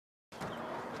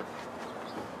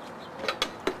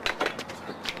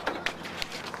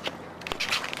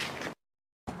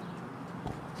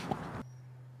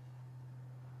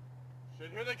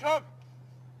Here they come!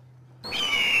 Open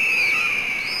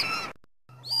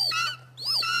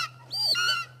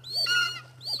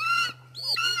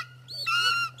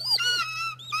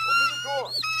the door!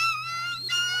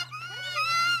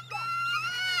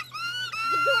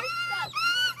 The door's stuck.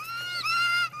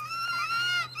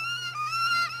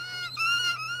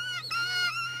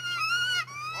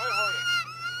 Try harder.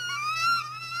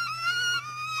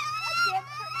 I can't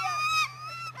hurry up.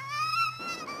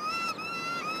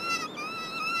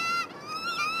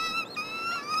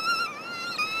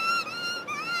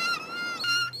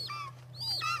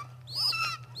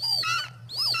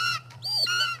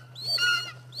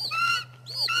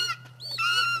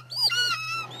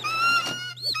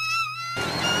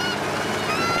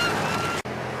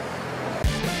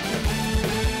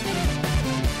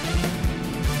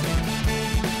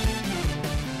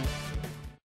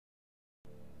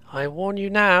 I warn you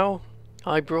now,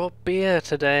 I brought beer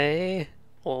today.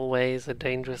 Always a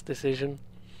dangerous decision.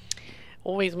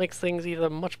 Always makes things either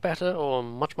much better or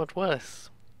much, much worse.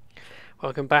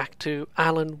 Welcome back to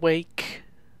Alan Wake,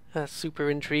 a super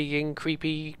intriguing,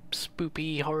 creepy,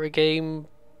 spoopy horror game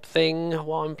thing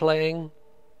while I'm playing.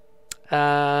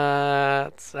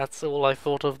 That's all I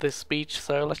thought of this speech,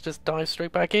 so let's just dive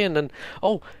straight back in. And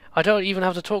oh, I don't even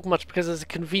have to talk much because there's a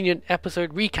convenient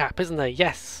episode recap, isn't there?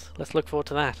 Yes, let's look forward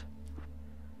to that.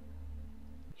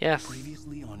 Yes.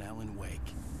 Previously on Alan Wake,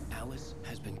 Alice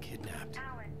has been kidnapped.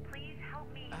 Alan, please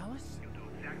help me. Alice? You'll do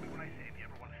exactly what I say if you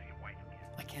ever want to see your wife again.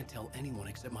 I can't tell anyone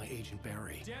except my agent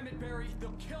Barry. Damn it, Barry,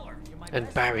 they'll kill her. You're my And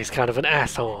best Barry's friend. kind of an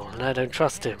asshole, and I don't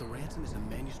trust him. The ransom is a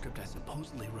manuscript I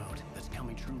supposedly wrote that's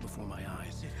coming true before my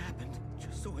eyes. It happened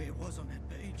just the way it was on that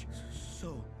page.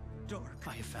 So dark.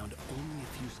 I have found only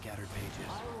a few scattered pages.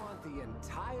 I want the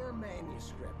entire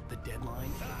manuscript. The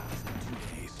deadline is in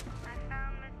 2 days. I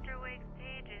found Mr. Wake's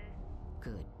pages.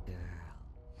 Good girl.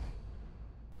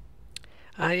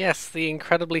 Ah yes, the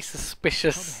incredibly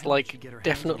suspicious, like,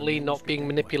 definitely not being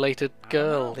manipulated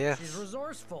girl, She's yes.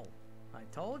 resourceful. I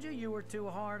told you were too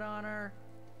hard on her.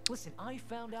 Listen, I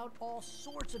found out all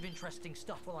sorts of interesting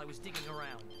stuff while I was digging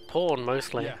around. Porn,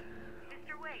 mostly.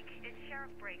 Mr. Wake, it's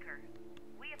Sheriff Breaker.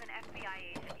 We have an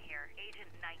FBI agent here, Agent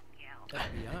Nightingale.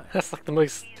 FBI.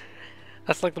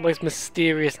 That's like the most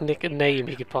mysterious name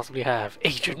he could possibly have.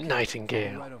 Agent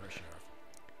Nightingale. Right over, Sheriff.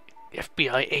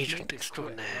 FBI agent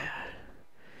extraordinaire.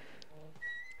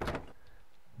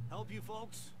 Help you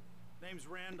folks? Name's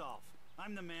Randolph.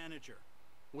 I'm the manager.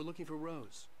 We're looking for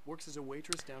Rose. Works as a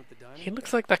waitress down at the diner. He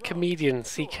looks like that comedian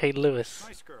C.K. Lewis.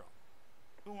 Nice girl.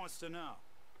 Who wants to know?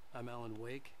 I'm Alan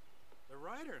Wake. The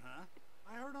writer, huh?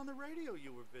 I heard on the radio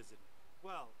you were visiting.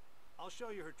 Well, I'll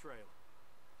show you her trailer.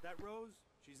 That Rose,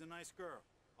 she's a nice girl.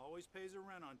 Always pays her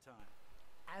rent on time.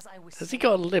 As I was Has he saying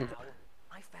got a limp? now,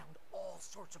 I found all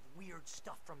sorts of weird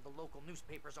stuff from the local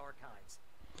newspaper's archives.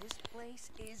 This place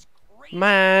is crazy.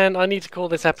 Man, I need to call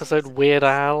this episode Weird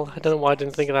Al. I don't know why I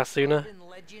didn't think of that sooner. Urban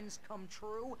legends come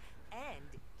true, and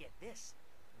get this,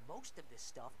 most of this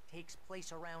stuff takes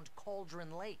place around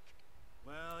Cauldron Lake.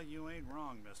 Well, you ain't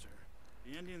wrong, mister.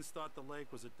 The Indians thought the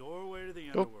lake was a doorway to the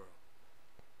underworld.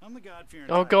 I'm the God-fearing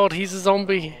Oh type, god, he's a so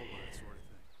zombie. I'm all over that sort of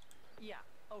thing. Yeah,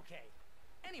 okay.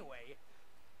 Anyway,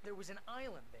 there was an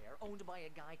island there owned by a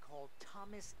guy called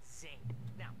Thomas Zane.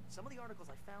 Now, some of the articles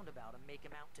I found about him make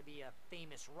him out to be a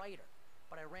famous writer,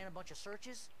 but I ran a bunch of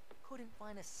searches, couldn't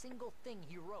find a single thing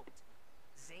he wrote.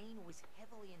 Zane was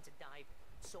heavily into diving,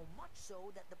 so much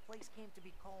so that the place came to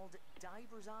be called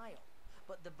Diver's Isle.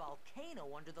 But the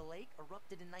volcano under the lake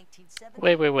erupted in 1970.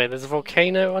 Wait, there's a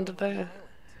volcano under there?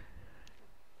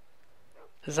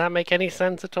 Does that make any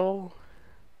sense at all?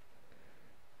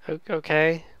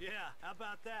 Okay. Yeah, how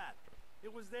about that?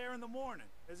 It was there in the morning,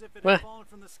 as if it What? had fallen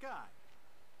from the sky.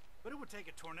 But it would take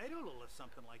a tornado to lift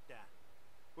something like that.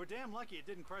 We're damn lucky it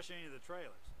didn't crush any of the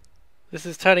trailers. This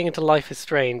is turning into Life is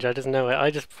Strange, I just know it. I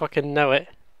just fucking know it.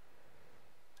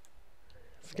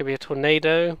 It's gonna be a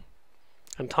tornado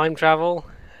and time travel,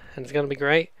 and it's gonna be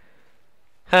great.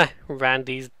 Huh,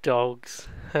 Randy's dogs.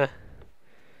 Huh.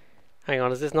 Hang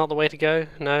on, is this not the way to go?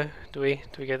 No? Do we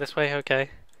go this way? Okay.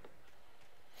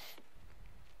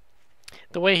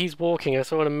 The way he's walking, I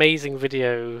saw an amazing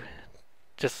video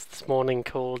just this morning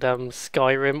called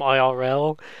Skyrim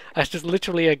IRL. It's just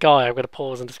literally a guy, I'm going to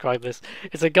pause and describe this.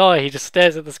 It's a guy, he just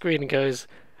stares at the screen and goes,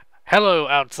 "Hello,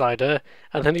 outsider,"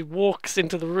 and then he walks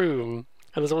into the room,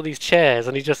 and there's all these chairs,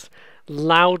 and he just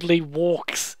loudly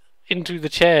walks into the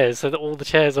chairs so that all the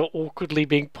chairs are awkwardly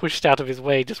being pushed out of his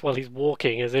way just while he's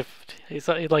walking, as if he's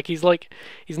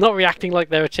not reacting like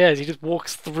there are chairs. He just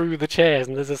walks through the chairs,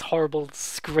 and there's this horrible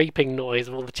scraping noise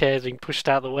of all the chairs being pushed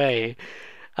out of the way.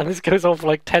 And this goes on for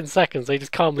like 10 seconds. He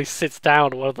just calmly sits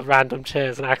down on one of the random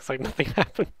chairs and acts like nothing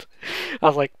happened. I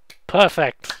was like,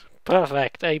 perfect,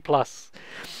 perfect, A+.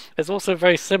 There's also a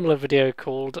very similar video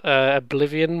called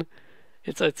Oblivion.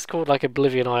 It's called like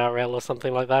Oblivion IRL or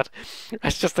something like that.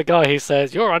 It's just the guy who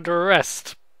says, "You're under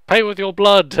arrest. Pay with your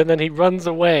blood," and then he runs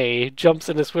away, jumps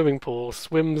in a swimming pool,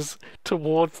 swims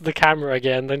towards the camera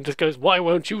again, then just goes, "Why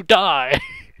won't you die?"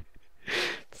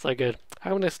 So good.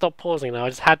 I'm going to stop pausing now. I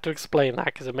just had to explain that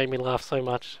because it made me laugh so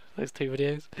much, those two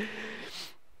videos. Gets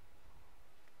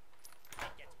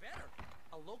better.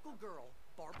 A local girl,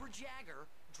 Barbara Jagger,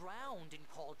 drowned in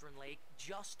Cauldron Lake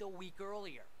just a week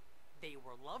earlier. They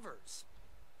were lovers.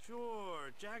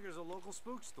 Sure, Jagger's a local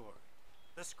spook story.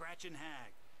 The Scratching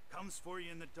Hag comes for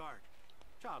you in the dark.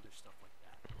 Childish stuff like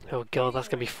that. Oh god, that's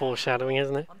going to be foreshadowing,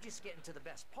 isn't it? I'm just getting to the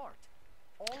best part.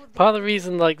 Part of the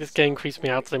reason like this game creeps me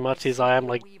out so much is I am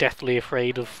like deathly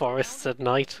afraid of forests at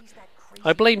night.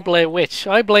 I blame Blair Witch.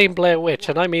 I blame Blair Witch,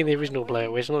 and I mean the original Blair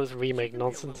Witch, not this remake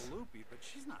nonsense.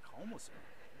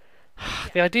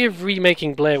 The idea of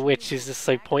remaking Blair Witch is just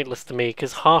so pointless to me,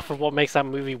 because half of what makes that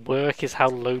movie work is how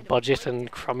low budget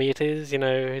and crummy it is, you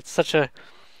know. It's such a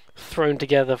thrown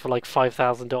together for like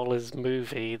 $5,000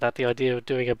 movie that the idea of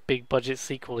doing a big budget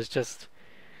sequel is just...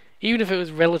 Even if it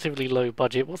was relatively low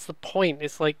budget, what's the point?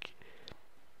 It's like...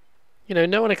 You know,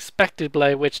 no one expected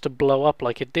Blair Witch to blow up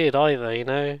like it did either, you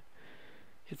know.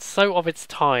 It's so of its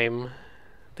time.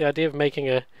 The idea of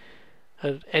making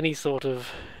any sort of...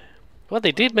 Well,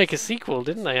 they did make a sequel,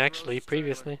 didn't they, actually,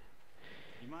 previously?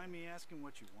 You mind me asking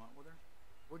what you want with her?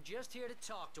 We're just here to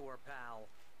talk to her, pal.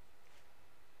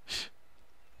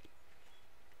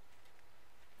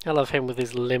 I love him with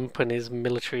his limp and his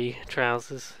military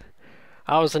trousers.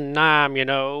 I was in Nam, you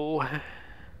know.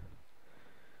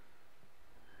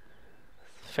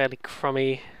 Fairly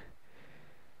crummy.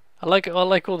 I like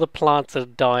all the plants that are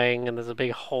dying, and there's a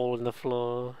big hole in the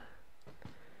floor.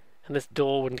 And this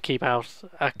door wouldn't keep out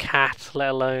a cat, let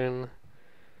alone...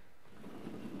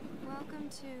 Welcome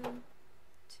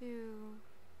to...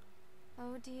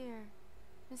 Oh dear,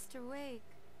 Mr. Wake.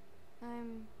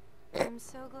 I'm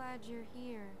so glad you're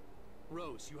here.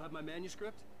 Rose, you have my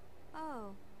manuscript?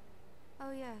 Oh.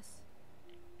 Oh yes.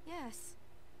 Yes.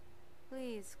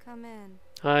 Please, come in.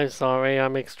 I'm sorry,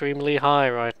 I'm extremely high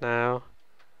right now.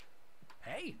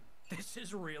 Hey, this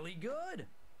is really good.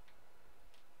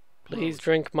 Please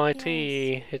drink my Yes.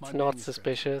 tea. It's My not manuscript.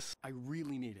 suspicious. I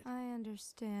really need it. I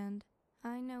understand.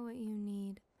 I know what you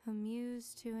need. A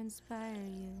muse to inspire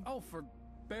you. Oh, for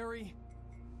Barry?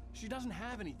 She doesn't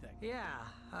have anything. Yeah,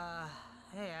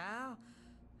 hey,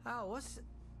 Al, what's...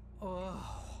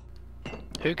 Oh...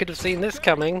 Who could have seen this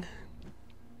coming?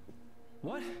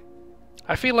 What?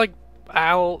 I feel like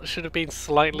Al should have been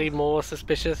slightly more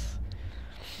suspicious.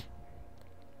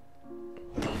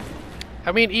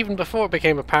 I mean, even before it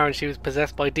became apparent she was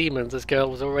possessed by demons, this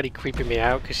girl was already creeping me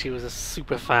out because she was a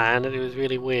super fan and it was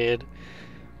really weird.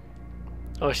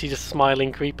 Or is she just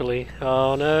smiling creepily?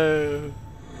 Oh no.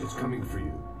 It's coming for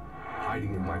you,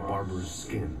 hiding in my barber's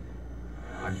skin.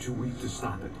 I'm too weak to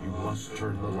stop it. You must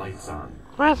turn the lights on.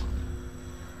 What?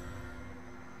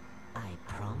 I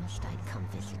promised I'd come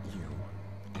visit you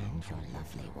and your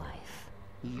lovely wife.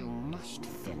 You must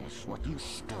finish what you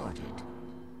started.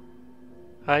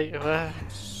 I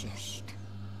Insist.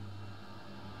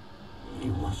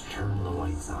 You must turn the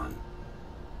lights on.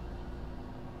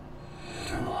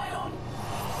 Turn the light on.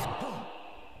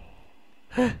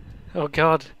 Oh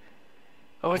god.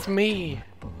 Oh, it's me.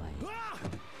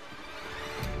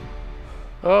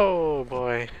 Oh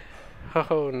boy.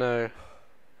 Oh no.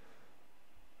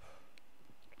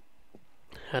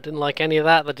 I didn't like any of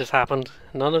that just happened.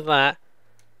 None of that.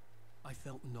 I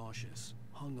felt nauseous,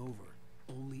 hungover.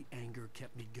 Only anger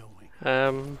kept me going.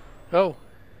 Oh.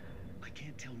 I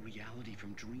can't tell reality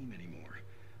from dream anymore,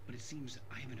 but it seems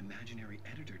I have an imaginary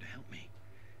editor to help me.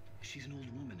 She's an old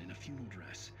woman in a funeral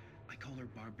dress. I call her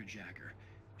Barbara Jagger.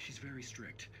 She's very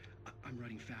strict. I'm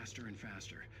writing faster and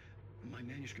faster. My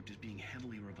manuscript is being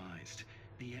heavily revised.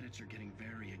 The edits are getting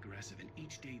very aggressive, and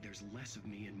each day there's less of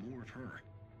me and more of her.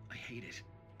 I hate it,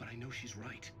 but I know she's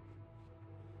right.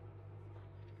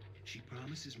 She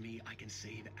promises me I can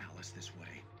save Alice this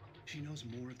way. She knows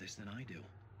more of this than I do.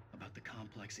 About the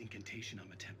complex incantation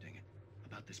I'm attempting.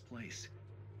 About this place.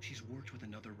 She's worked with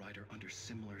another writer under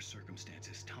similar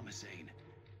circumstances, Thomas Zane.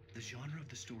 The genre of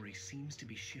the story seems to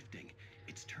be shifting.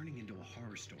 It's turning into a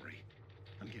horror story.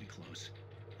 I'm getting close.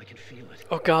 I can feel it.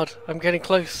 Oh god, I'm getting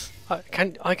close.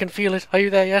 I can feel it. Are you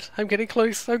there yet? I'm getting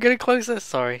close. I'm getting closer.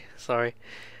 Sorry.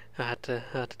 I had to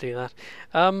do that.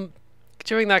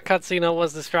 During that cutscene I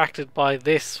was distracted by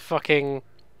this fucking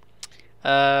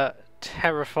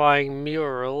terrifying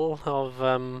mural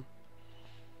of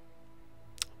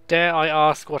dare I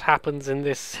ask what happens in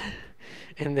this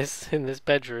in this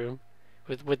bedroom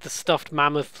with the stuffed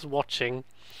mammoths watching.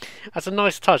 That's a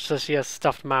nice touch that she has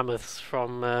stuffed mammoths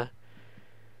from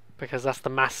because that's the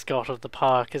mascot of the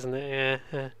park, isn't it?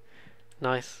 Yeah,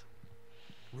 nice.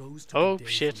 Rose took Oh a day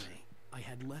shit. from me. I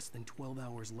had less than 12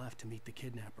 hours left to meet the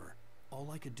kidnapper.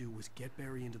 All I could do was get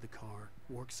Barry into the car,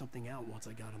 work something out once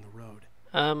I got on the road.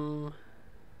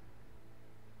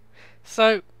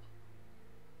 So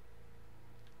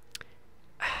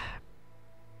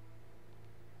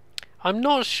I'm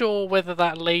not sure whether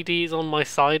that lady is on my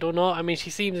side or not. I mean, she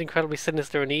seems incredibly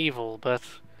sinister and evil, but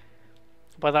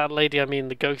by that lady I mean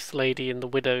the ghost lady and the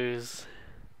widows.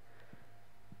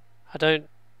 I don't...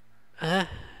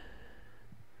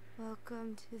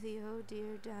 Welcome to the Oh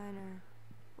Dear Diner.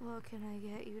 What can I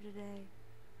get you today?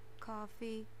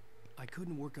 Coffee? I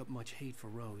couldn't work up much hate for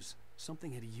Rose.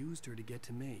 Something had used her to get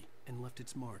to me, and left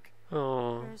its mark.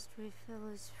 Oh. First refill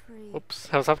is free. Oops,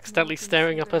 I was accidentally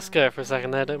staring up her skirt for a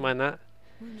second there, don't mind that.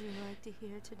 Would you like to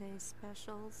hear today's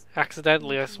specials?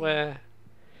 Accidentally, I swear.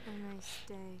 A nice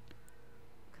day.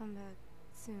 Come back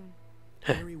soon.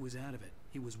 Barry was out of it.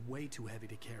 He was way too heavy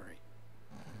to carry.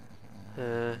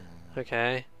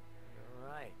 Okay. You're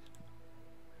right.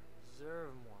 I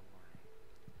deserve more money.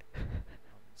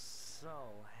 I'm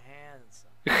so handsome.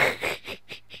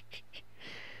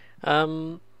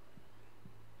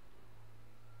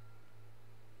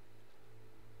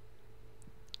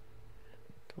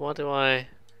 What do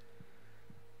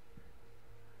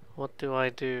I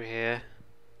do here?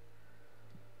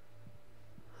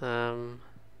 Do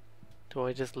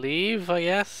I just leave, I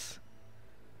guess?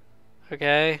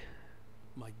 Okay.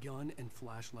 My gun and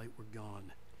flashlight were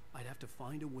gone. I'd have to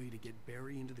find a way to get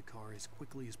Barry into the car as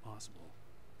quickly as possible.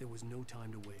 There was no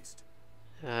time to waste.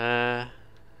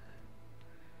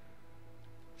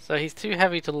 So he's too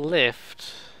heavy to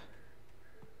lift.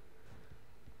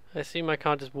 I assume I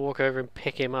can't just walk over and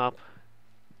pick him up.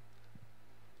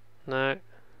 No.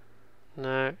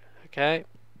 No. Okay.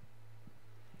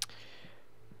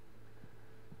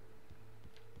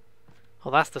 Oh,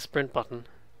 that's the sprint button.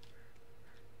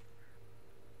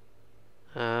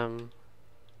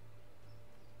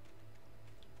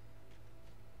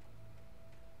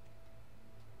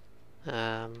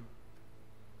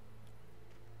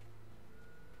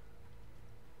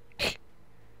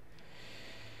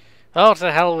 Oh,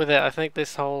 to hell with it. I think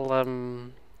this whole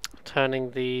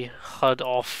turning the HUD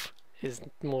off is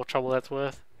more trouble than it's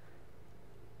worth.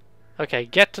 Okay,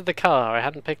 get to the car. I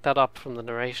hadn't picked that up from the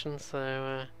narration,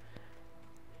 so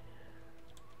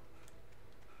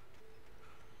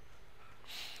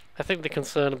I think the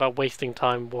concern about wasting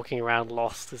time walking around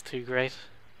lost is too great.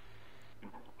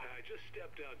 I just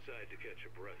stepped outside to catch a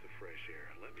breath of fresh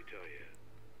air. Let me tell you,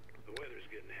 the weather's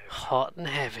getting heavy. Hot and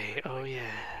heavy, oh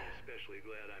yeah. Especially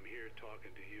glad I'm here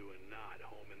talking to you and not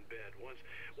home in bed. Once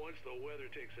the weather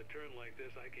takes a turn like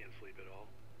this, I can't sleep at all.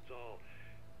 It's all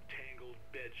tangled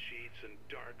bed sheets and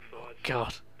dark thoughts. Oh,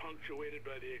 God. Punctuated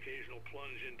by the occasional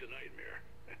plunge into nightmare.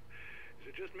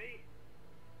 Is it just me?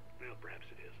 Well, perhaps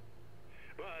it is.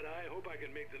 But I hope I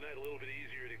can make the night a little bit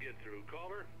easier to get through.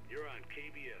 Caller, you're on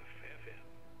KBF FM.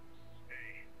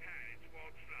 Hey, Pat, it's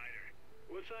Walt Snyder.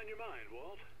 What's on your mind,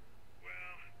 Walt?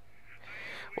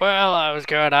 Well, I was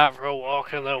going out for a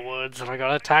walk in the woods and I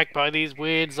got attacked by these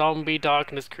weird zombie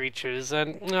darkness creatures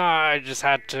and I just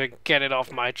had to get it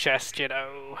off my chest, you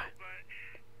know. I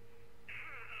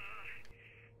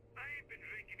ain't been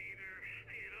drinking either.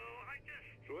 You know, I just...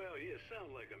 Well, you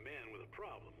sound like a man with a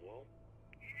problem, Walt.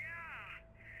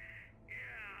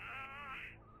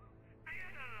 I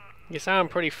had a... You sound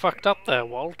pretty fucked up there,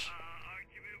 Walt.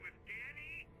 argument with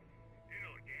Danny. You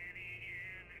know Danny,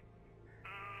 and...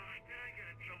 then I got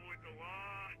in trouble with the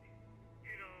law.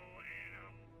 You know,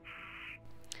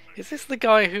 and, Is this the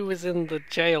guy who was in the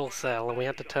jail cell and we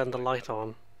had to turn the light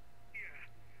on? yeah.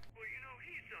 Well, you know,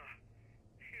 he's,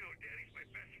 you know, Danny's my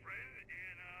best friend,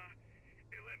 and,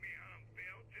 they let me out on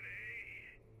bail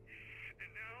today. And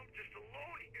now I'm just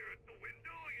alone here at the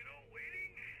window, you know,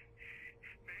 waiting.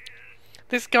 Man.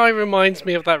 This guy reminds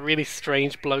me of that really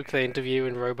strange bloke they interview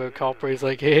in RoboCop where he's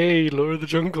like, hey, Lord of the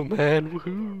Jungle, man,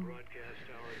 woohoo. Broadcast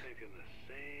tower thinking the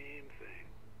same thing.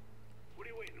 What are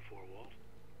you waiting for, Walt?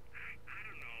 I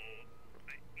don't know.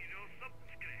 You know,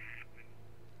 something's gonna happen.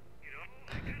 You know,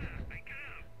 I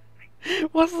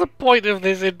gotta... What's the point of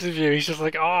this interview? He's just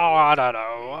like, oh, I don't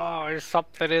know. Oh, there's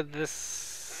something in this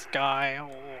sky.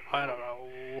 Oh, I don't know.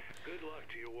 Good luck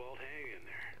to you, Walt. Hang in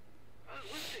there.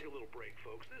 Let's take a little break,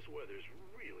 folks. This weather's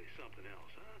really something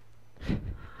else, huh?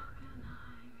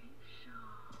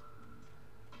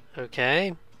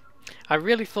 Okay. I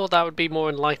really thought that would be more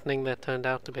enlightening than it turned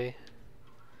out to be.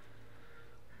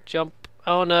 Jump.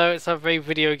 Oh no, it's a very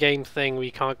video game thing where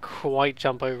you can't quite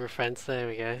jump over a fence. There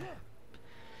we go.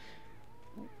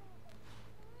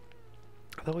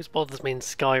 It always bothers me in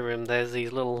Skyrim, there's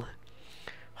these little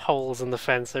holes in the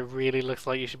fence that really looks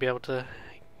like you should be able to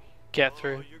get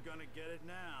through. You're gonna get it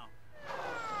now.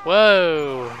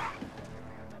 Whoa!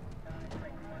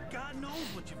 God knows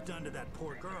what you've done to that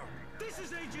poor girl. This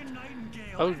is Agent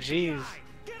Nightingale. Oh jeez.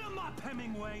 Get him up,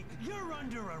 Hemingway. You're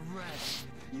under arrest.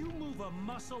 You move a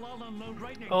muscle, I'll unload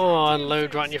right in your Oh,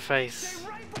 unload right in your face.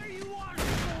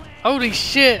 Holy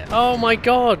shit! Oh my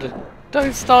god!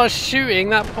 Don't start shooting,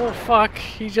 that poor fuck.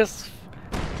 He just...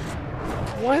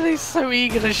 Why are they so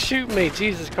eager to shoot me?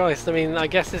 Jesus Christ. I mean, I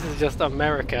guess this is just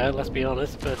America, let's be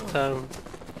honest, but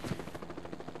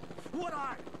What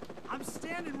are? I'm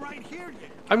standing right here.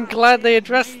 I'm glad they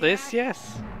addressed this,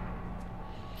 yes.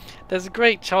 There's a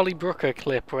great Charlie Brooker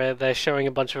clip where they're showing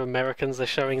a bunch of Americans, they're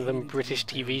showing them British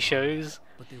TV shows,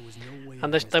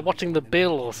 and they're watching The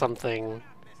Bill or something,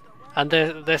 and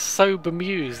they're so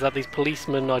bemused that these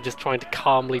policemen are just trying to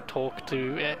calmly talk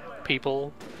to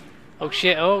people. Oh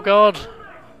shit, oh god!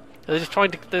 They're just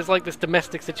trying to, there's like this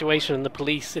domestic situation and the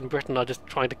police in Britain are just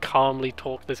trying to calmly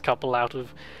talk this couple out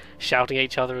of shouting at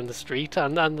each other in the street,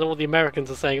 and all the Americans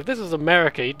are saying, if this was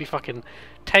America, you'd be fucking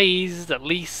tased at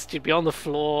least, you'd be on the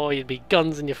floor, you'd be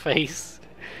guns in your face.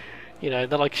 You know,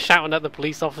 they're like shouting at the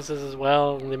police officers as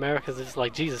well, and the Americans are just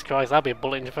like, Jesus Christ, that'd be a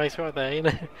bullet in your face right there, you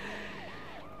know?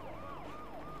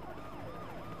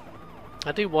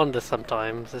 I do wonder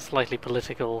sometimes, a slightly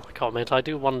political comment, I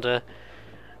do wonder,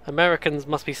 Americans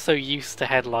must be so used to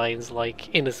headlines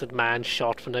like innocent man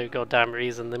shot for no goddamn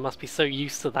reason, they must be so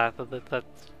used to that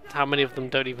how many of them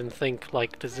don't even think,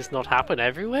 like, does this not happen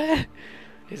everywhere?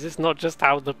 Is this not just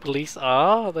how the police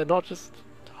are? They're not just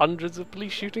hundreds of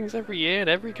police shootings every year in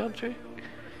every country?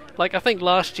 Like, I think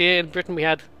last year in Britain we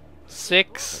had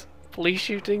 6 police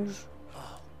shootings,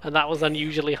 and that was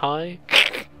unusually high.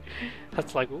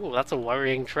 That's like, ooh, that's a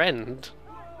worrying trend.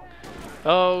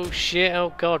 Oh shit,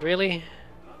 oh god, really?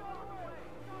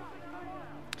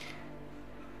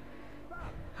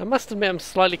 I must admit I'm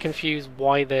slightly confused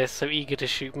why they're so eager to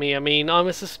shoot me. I mean, I'm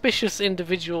a suspicious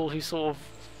individual who sort of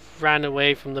ran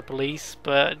away from the police,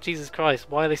 but Jesus Christ,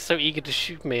 why are they so eager to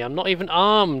shoot me? I'm not even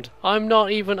armed! I'm not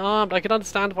even armed! I could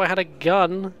understand if I had a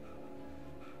gun.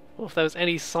 Or if there was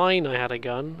any sign I had a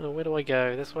gun. Oh, where do I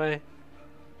go? This way?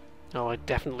 Oh, I'd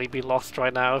definitely be lost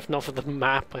right now, if not for the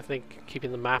map. I think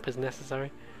keeping the map is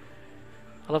necessary.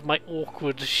 I love my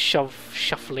awkward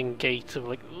shuffling gait of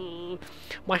like, ugh.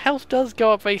 My health does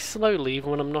go up very slowly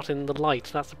even when I'm not in the light.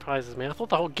 That surprises me. I thought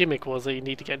the whole gimmick was that you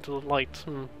need to get into the light.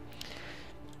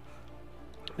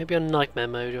 Maybe on nightmare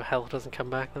mode your health doesn't come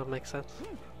back. That would make sense.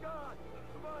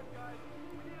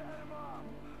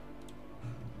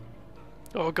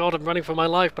 Oh god, I'm running for my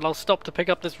life, but I'll stop to pick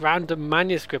up this random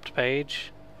manuscript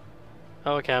page.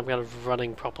 Oh, okay, I'm kind of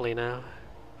running properly now.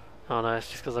 Oh no,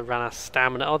 it's just because I ran out of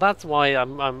stamina. Oh, that's why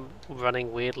I'm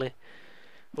running weirdly.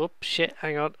 Whoop, shit,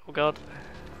 hang on, oh god.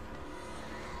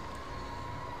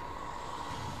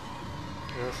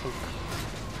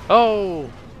 Oh!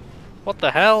 What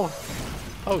the hell?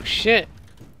 Oh shit!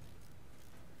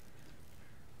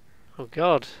 Oh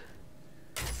god.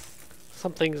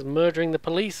 Something's murdering the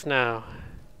police now.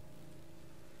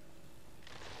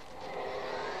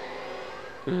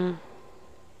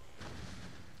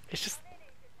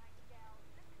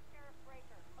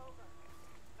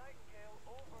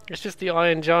 It's just the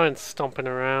Iron Giants stomping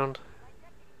around.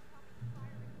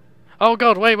 Oh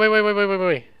god, wait.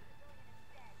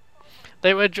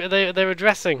 They're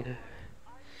addressing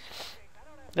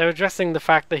the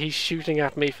fact that he's shooting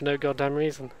at me for no goddamn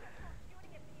reason.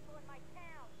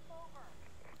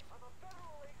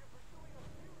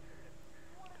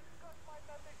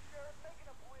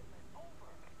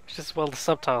 It's just, well, the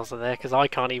subtitles are there because I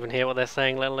can't even hear what they're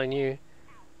saying, let alone you.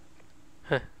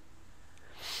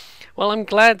 Well, I'm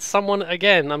glad someone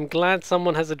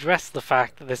has addressed the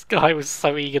fact that this guy was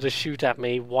so eager to shoot at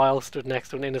me while stood next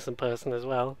to an innocent person as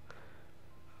well.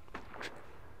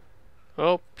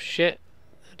 Oh, shit.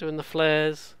 They're doing the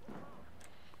flares.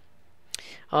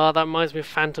 Oh, that reminds me of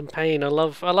Phantom Pain. I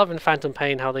love in Phantom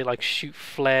Pain how they, like, shoot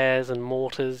flares and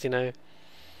mortars, you know.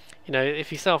 You know,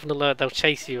 if you set off an alert, they'll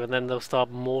chase you and then they'll start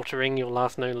mortaring your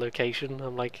last known location.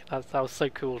 I'm like, that was so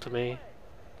cool to me.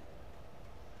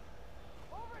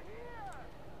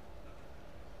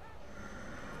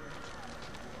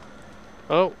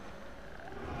 Oh.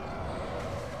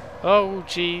 Oh,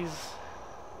 jeez.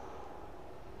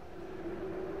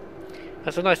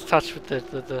 That's a nice touch with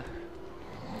the...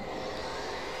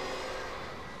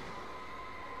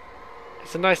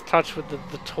 It's a nice touch with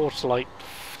the torchlight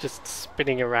just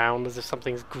spinning around as if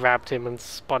something's grabbed him and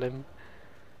spun him.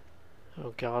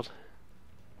 Oh god.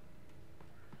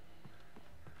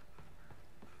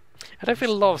 I don't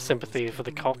feel a lot of sympathy for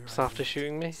the cops after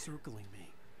shooting me. Circling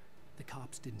me. The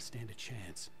cops didn't stand a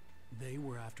chance. They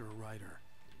were after a writer,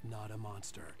 not a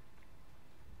monster.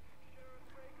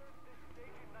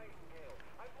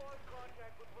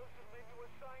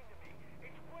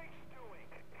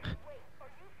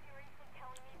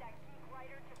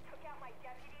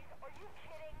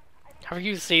 Have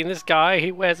you seen this guy?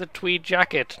 He wears a tweed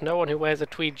jacket. No one who wears a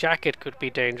tweed jacket could be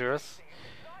dangerous.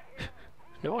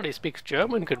 No one who speaks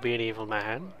German could be an evil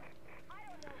man.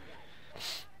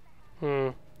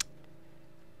 I'm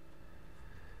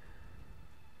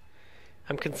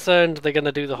concerned they're going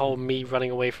to do the whole me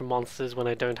running away from monsters when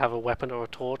I don't have a weapon or a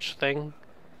torch thing.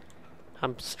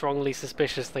 I'm strongly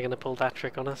suspicious they're going to pull that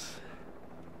trick on us.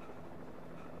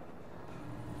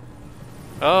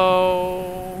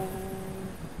 Oh!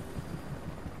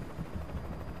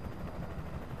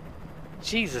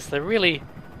 Jesus, they're really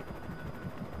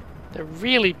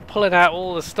pulling out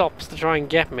all the stops to try and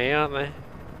get me, aren't they?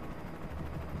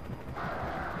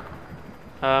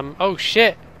 Oh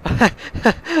shit!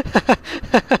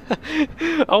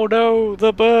 Oh no,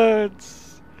 the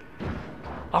birds!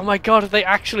 Oh my god, if they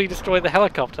actually destroy the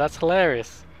helicopter, that's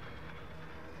hilarious.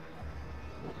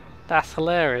 That's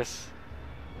hilarious.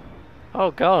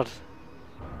 Oh god.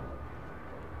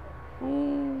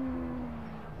 Ooh.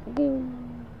 Ooh.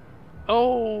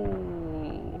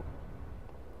 Oh!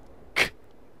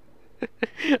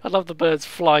 I love the birds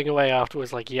flying away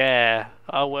afterwards like, yeah,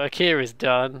 our work here is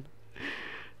done.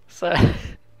 So,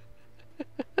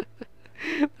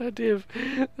 the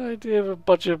idea of a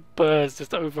bunch of birds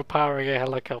just overpowering a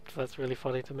helicopter, that's really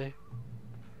funny to me.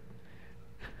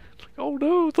 Like, oh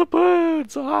no, the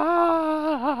birds!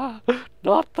 Ah!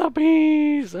 Not the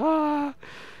bees! Ah!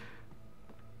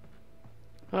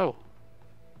 Oh.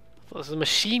 I thought this was a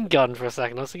machine gun for a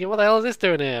second. I was thinking, what the hell is this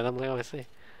doing here? And I'm like, oh, I see.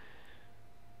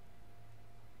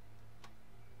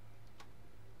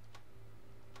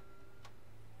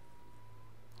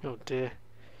 Oh dear.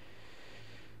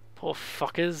 Poor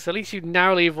fuckers. At least you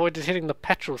narrowly avoided hitting the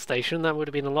petrol station. That would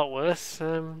have been a lot worse.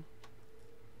 I'm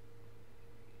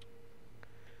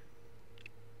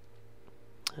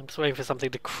just waiting for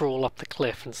something to crawl up the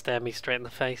cliff and stare me straight in the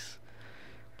face.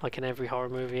 Like in every horror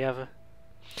movie ever.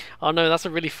 Oh no, that's a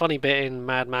really funny bit in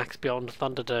Mad Max Beyond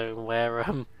Thunderdome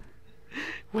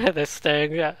where they're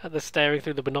staring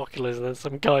through the binoculars and then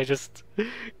some guy just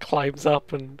climbs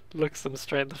up and looks them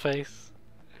straight in the face.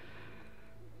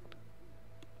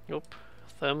 Nope,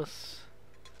 thermos.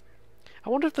 I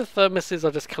wonder if the thermoses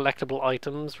are just collectible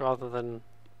items rather than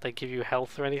they give you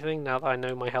health or anything, now that I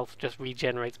know my health just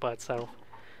regenerates by itself.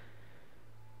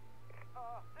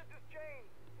 This is James.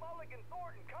 Mulligan,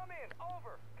 Thornton, come in.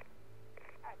 Over.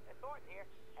 Thornton here.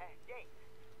 James,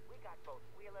 we got both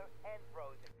Wheeler and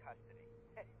Rose in custody.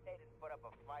 They didn't put up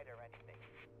a fight or anything.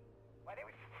 Why, they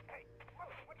were... Hey, what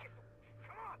are you doing?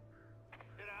 Come on.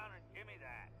 Sit down and give me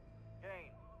that.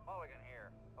 James, Mulligan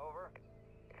here. Over.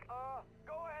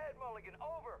 Go ahead, Mulligan.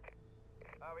 Over.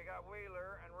 We got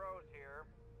Wheeler and Rose here.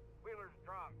 Wheeler's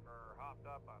drunk or hopped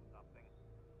up on something.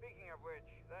 Speaking of which,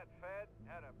 that Fed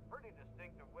had a pretty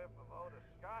distinctive whiff of Otis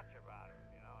Scotch about her,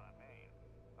 you know what I mean?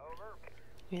 Over.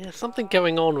 Yeah, something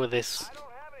going on with this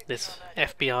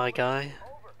FBI guy.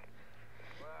 Over.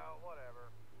 Well, whatever.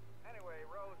 Anyway,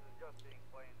 Rose is just being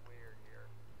plain weird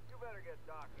here. You better get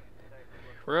Doc in to take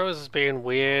a look. Rose is being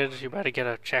weird, you better get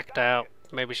her checked out.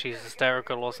 Maybe she's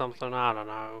hysterical or something, I don't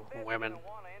know. Women.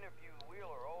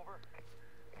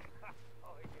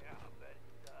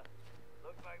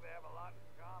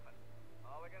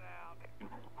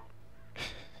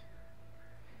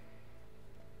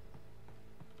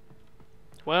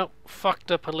 Well, fuck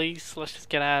the police, let's just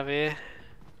get out of here.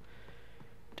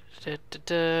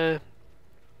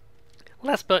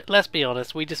 Let's be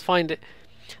honest, we just find it...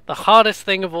 The hardest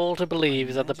thing of all to believe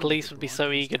is that the police would be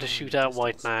so eager to shoot out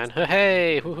white man.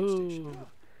 Hey, woohoo!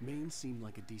 Maine seemed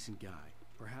like a decent guy.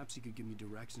 Perhaps he could give me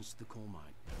directions to the coal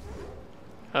mine.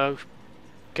 Oh,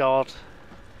 God.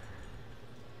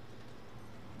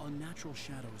 Unnatural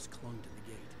shadows clung to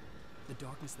the gate. The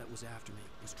darkness that was after me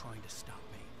was trying to stop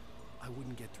me. I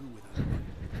wouldn't get through without a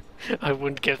fight. I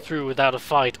wouldn't get through without a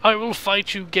fight. I will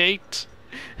fight you, gate!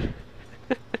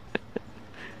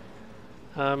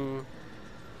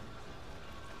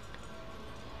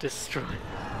 Destroy.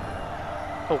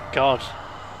 Oh God.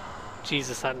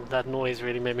 Jesus, that noise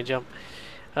really made me jump.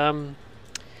 I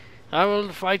will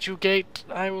fight you, gate.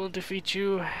 I will defeat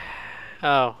you.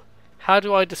 Oh. How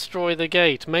do I destroy the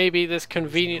gate? Maybe this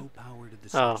convenient... There's no power to the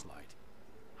searchlight.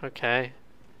 Okay.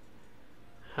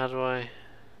 How do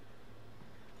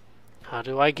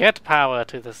I get power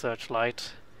to the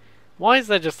searchlight? Why is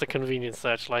there just a convenient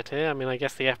searchlight here? I mean, I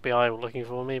guess the FBI were looking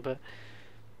for me, but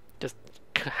just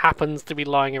happens to be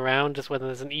lying around just when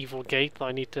there's an evil gate that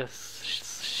I need to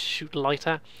shoot light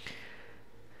at.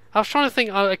 I was trying to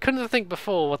think. I couldn't think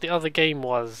before what the other game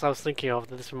was I was thinking of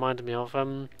that this reminded me of.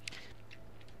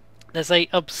 There's a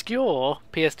obscure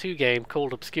PS2 game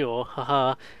called Obscure,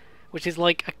 haha, which is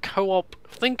like a co-op.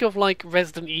 Think of like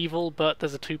Resident Evil, but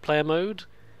there's a two-player mode.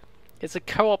 It's a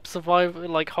co-op survival,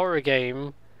 like horror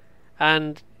game,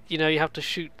 and you know you have to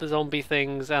shoot the zombie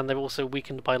things, and they're also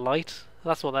weakened by light.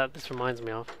 That's what this reminds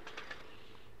me of.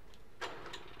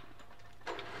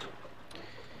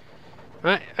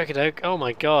 Right, okie doke. Oh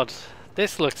my god,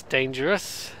 this looks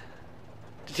dangerous.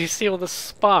 Did you see all the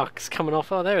sparks coming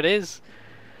off? Oh, there it is.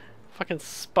 Fucking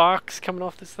sparks coming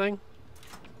off this thing.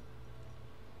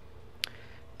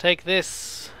 Take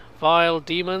this, vile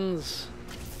demons.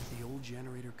 The old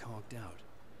generator conked out.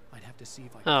 I'd have to see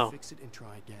if I can fix it and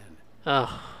try again.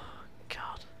 Oh,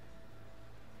 god.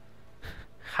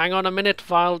 Hang on a minute,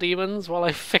 vile demons, while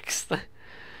I fix the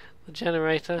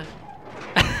generator.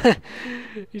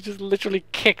 You just literally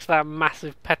kicked that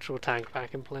massive petrol tank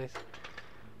back in place.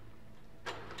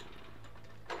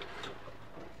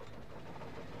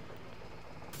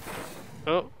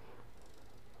 Oh.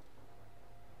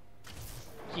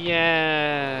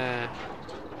 Yeah.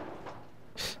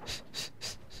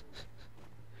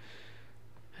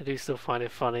 I do still find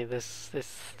it funny. This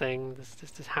thing,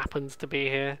 this happens to be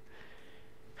here.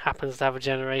 Happens to have a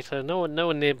generator. No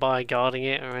one nearby guarding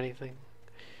it or anything.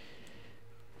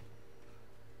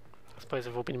 I suppose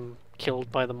they've all been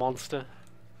killed by the monster.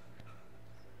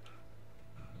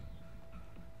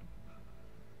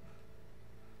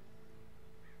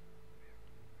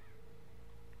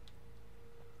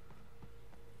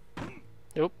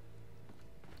 Nope.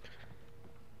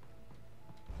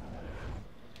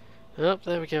 Oh,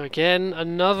 there we go again.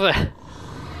 Another.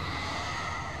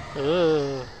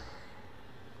 Ugh.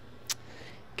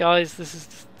 Guys, this is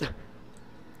just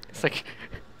it's like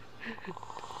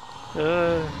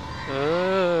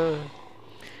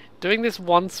doing this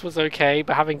once was okay,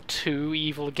 but having two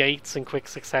evil gates in quick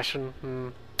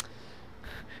succession,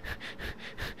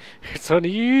 it's an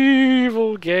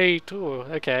evil gate. Ooh,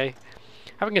 okay.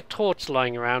 Having a torch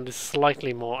lying around is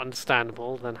slightly more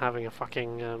understandable than having a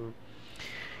fucking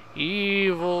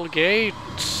evil gate.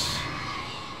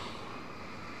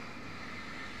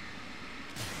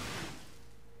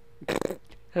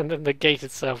 And then the gate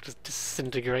itself just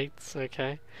disintegrates,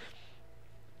 okay.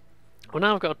 Well,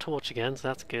 now I've got a torch again, so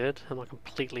that's good. I'm not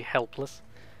completely helpless.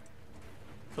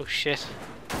 Oh shit.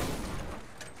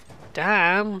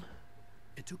 Damn!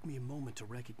 It took me a moment to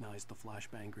recognize the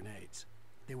flashbang grenades.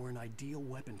 They were an ideal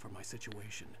weapon for my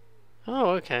situation. Oh,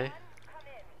 okay.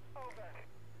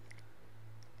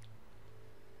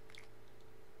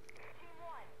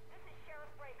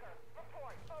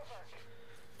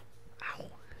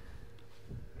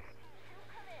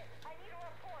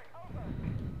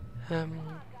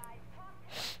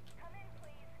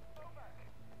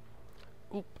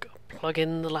 Oop, gotta plug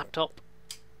in the laptop.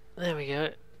 There we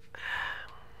go.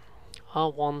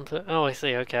 R1 to... Oh, I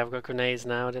see. Okay, I've got grenades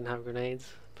now. I didn't have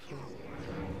grenades before.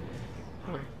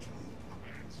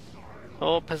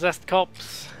 Oh, possessed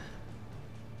cops.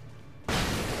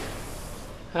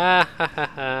 Ha ha ha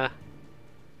ha.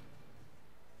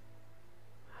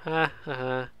 Ha ha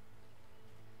ha.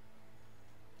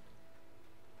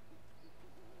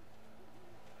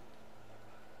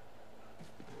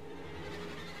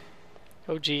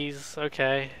 Oh geez,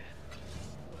 okay.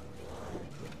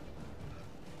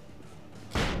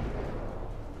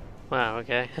 Wow,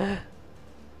 okay.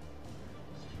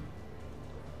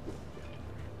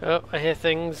 Oh, I hear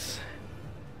things.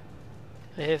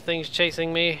 I hear things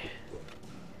chasing me.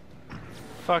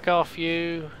 Fuck off,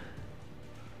 you.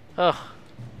 Ugh.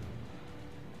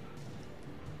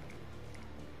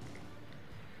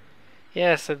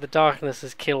 Yeah, so the darkness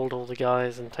has killed all the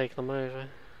guys and taken them over.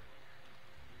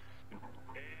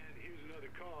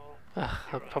 Ugh,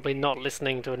 I'm probably not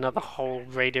listening to another whole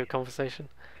radio conversation.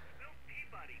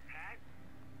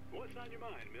 What's on your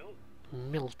mind, Milt?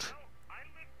 Milt. I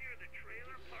live near the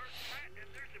trailer park, Pat,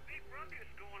 and there's a big ruckus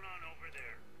going on over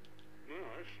there. Well,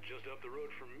 that's just up the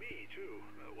road from me, too.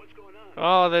 What's going on?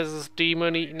 Oh, there's this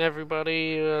demon eating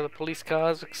everybody. The police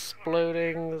cars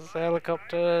exploding. There's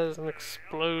helicopters, an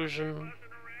explosion.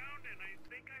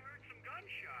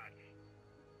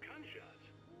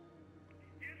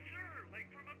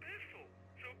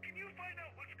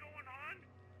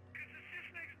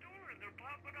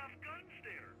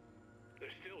 They're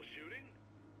still shooting?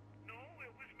 No, it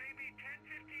was maybe 10,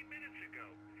 15 minutes ago.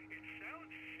 It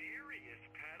sounds serious,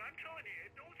 Pat. I'm telling you,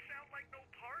 it don't sound like no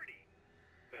party.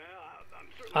 Well, I'm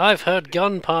certainly... I've heard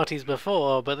gun parties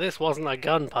before, but this wasn't a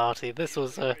gun party. This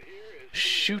was a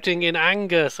shooting in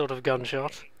anger sort of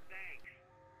gunshot.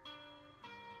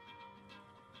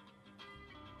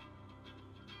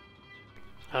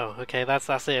 Oh, okay, that's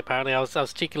it. Apparently, I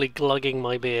was cheekily glugging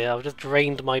my beer. I've just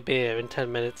drained my beer in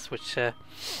 10 minutes, which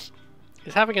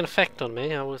is having an effect on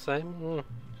me, I will say.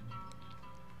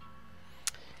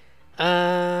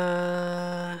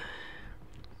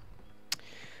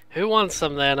 Who wants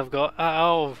some then? I've got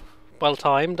oh, well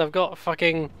timed. I've got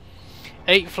fucking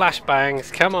 8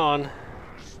 flashbangs. Come on.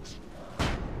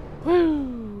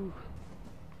 Woo!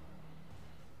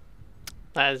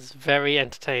 That is very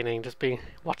entertaining. Just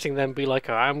watching them be like,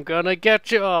 "I'm gonna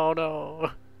get you!" Oh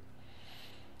no!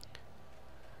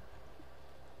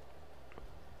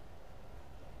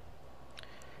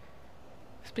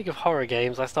 Speaking of horror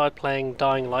games, I started playing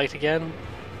Dying Light again.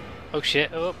 Oh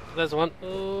shit! Oh, there's one.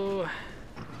 Oh,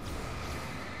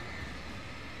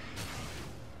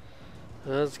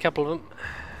 there's a couple of them.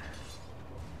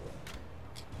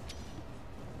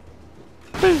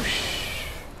 Boosh!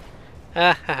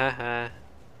 Ha ha ha ha.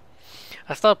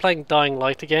 I started playing Dying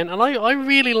Light again, and I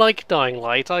really like Dying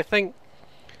Light. I think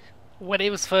when it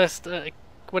was first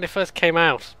came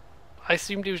out, I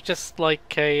assumed it was just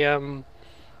like a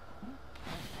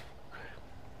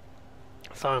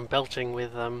Sorry, I'm belching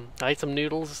with I ate some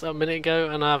noodles a minute ago,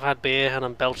 and I've had beer, and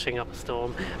I'm belching up a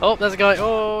storm. Oh, there's a guy.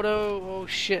 Oh no! Oh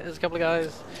shit! There's a couple of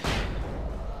guys.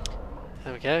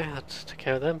 There we go. That took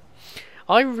care of them.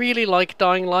 I really like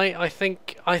Dying Light. I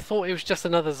thought it was just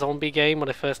another zombie game when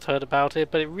I first heard about it,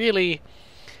 but it really...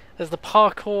 There's the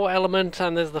parkour element,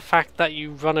 and there's the fact that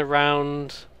you run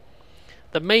around...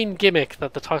 The main gimmick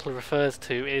that the title refers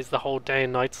to is the whole day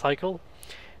and night cycle.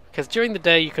 Because during the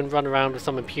day you can run around with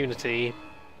some impunity,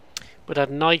 but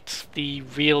at night the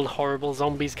real horrible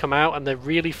zombies come out, and they're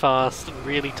really fast and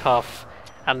really tough,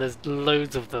 and there's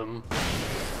loads of them.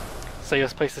 So you're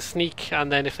supposed to sneak,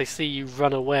 and then if they see you,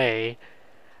 run away.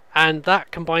 And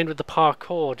that combined with the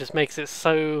parkour just makes it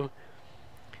so...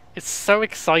 It's so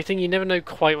exciting, you never know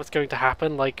quite what's going to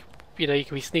happen. Like, you know, you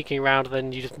can be sneaking around and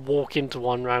then you just walk into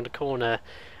one round a corner,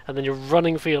 and then you're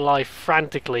running for your life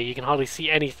frantically, you can hardly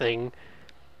see anything,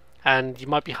 and you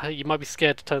might be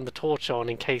scared to turn the torch on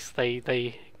in case they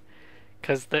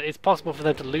because it's possible for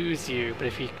them to lose you, but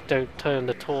if you don't turn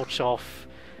the torch off,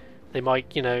 they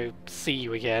might, you know, see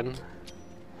you again.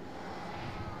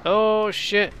 Oh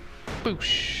shit!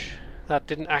 Boosh! That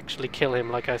didn't actually kill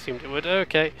him like I assumed it would.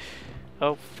 Okay.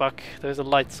 Oh fuck, there's a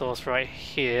light source right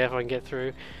here if I can get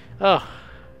through. Oh.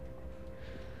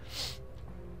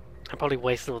 I probably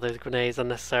wasted all those grenades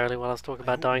unnecessarily while I was talking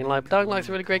about Dying Light. But Dying Light's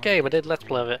a really great game. I did Let's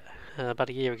Play of it about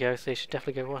a year ago, so you should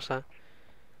definitely go watch that.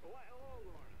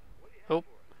 Oh.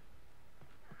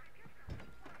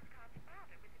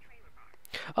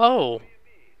 Oh!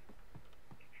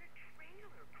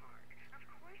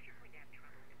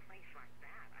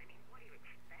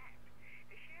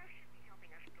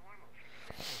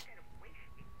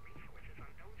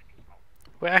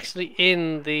 We're actually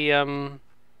in the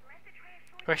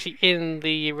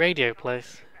radio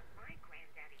place.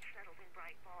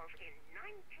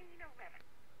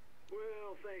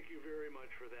 Well, thank you very much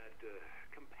for that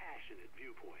compassionate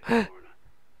viewpoint, Lorna.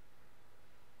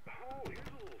 Oh, here's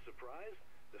a little surprise.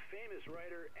 The famous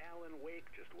writer Alan Wake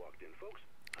just walked in, folks.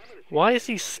 Why is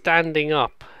he standing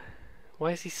up?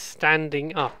 Why is he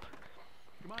standing up?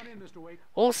 Come on in, Mr. Wake.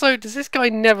 Also, does this guy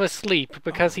never sleep?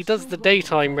 Because he does the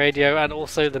daytime radio and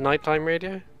also the nighttime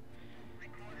radio?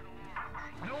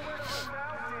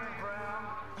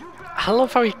 I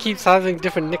love how he keeps having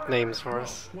different nicknames for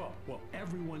us. Well,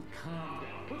 everyone calm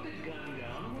down. Put the gun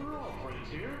down. We're all friends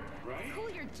here, right?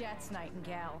 Cool your jets,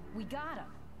 Nightingale. We got him.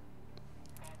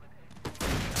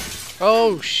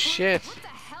 Oh shit! What the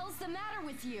hell's the matter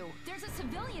with you? There's a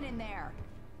civilian in there.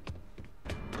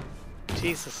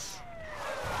 Jesus.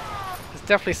 There's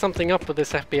definitely something up with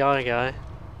this FBI guy.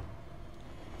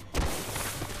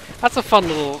 That's a fun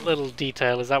little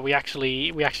detail, is that we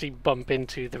actually bump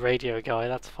into the radio guy.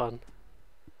 That's fun.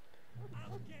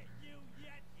 I'll get you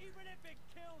yet, even if it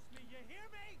kills me. You hear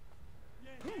me?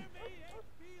 You hear me?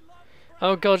 HB Lovecraft.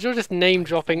 Oh god, you're just name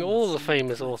dropping all the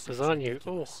famous authors, aren't you?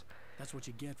 Oh. That's what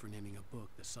you get for naming a book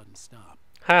The Sudden Stop.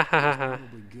 Ha ha ha ha.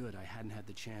 Probably good I hadn't had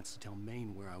the chance to tell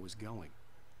Maine where I was going.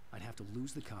 I'd have to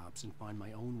lose the cops and find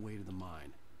my own way to the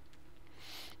mine.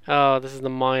 Oh, this is the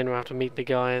mine where I have to meet the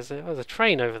guys. Oh, there's a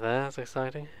train over there. That's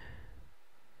exciting.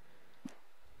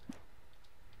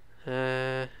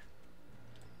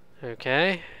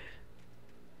 Okay.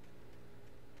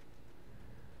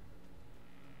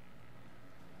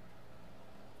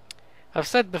 I've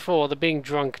said before that being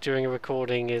drunk during a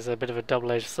recording is a bit of a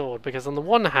double-edged sword, because on the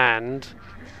one hand...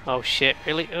 Oh shit,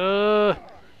 really?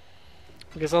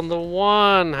 Because on the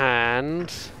one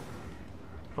hand...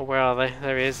 Oh, where are they?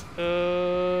 There he is.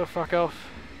 Fuck off.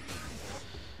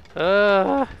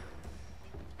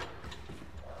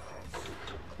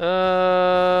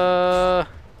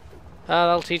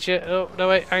 That'll teach you. Oh, no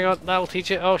wait, hang on, that'll teach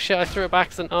you. Oh shit, I threw it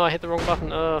back, oh, I hit the wrong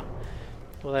button. Oh.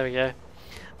 Well, there we go.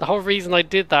 The whole reason I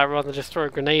did that rather than just throw a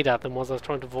grenade at them was I was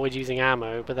trying to avoid using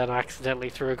ammo, but then I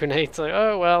accidentally threw a grenade, so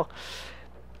oh well.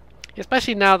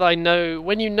 Especially now that I know,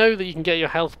 when you know that you can get your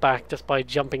health back just by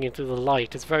jumping into the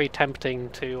light, it's very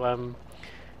tempting to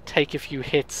take a few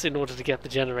hits in order to get the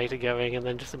generator going and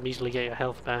then just immediately get your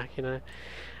health back, you know.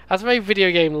 That's very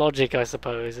video game logic, I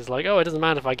suppose. It's like, oh, it doesn't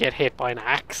matter if I get hit by an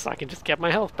axe, I can just get my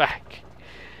health back.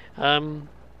 What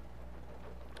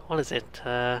is it?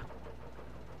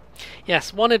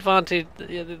 Yes, one advantage,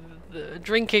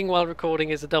 drinking while recording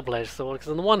is a double-edged sword, because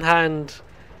on the one hand,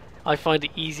 I find it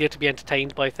easier to be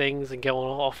entertained by things and go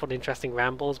off on interesting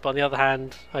rambles, but on the other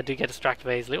hand, I do get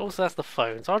distracted easily. Also, that's the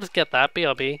phone, so I'll just get that,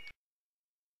 BRB.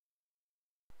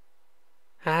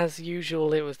 As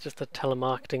usual, it was just a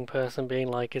telemarketing person being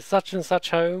like, is such and such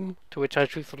home? To which I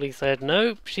truthfully said,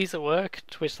 nope, she's at work.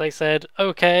 To which they said,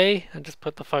 okay, and just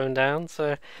put the phone down,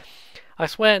 so... I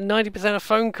swear 90% of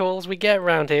phone calls we get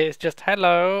around here is just,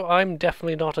 hello, I'm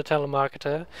definitely not a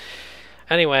telemarketer.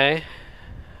 Anyway,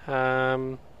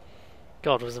 God,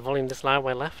 was the volume this loud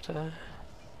where I left?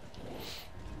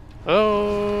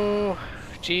 Oh,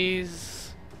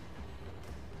 jeez.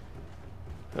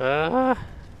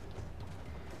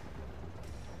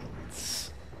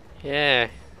 Yeah,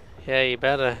 you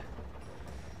better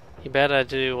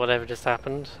do whatever just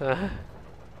happened.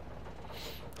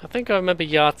 I think I remember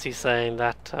Yahtzee saying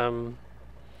that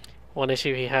one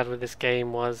issue he had with this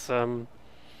game was the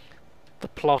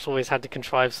plot always had to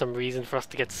contrive some reason for us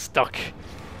to get stuck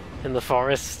in the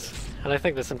forest, and I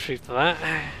think there's some truth to that.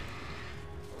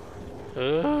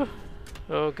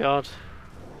 Oh god.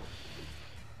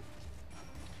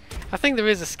 I think there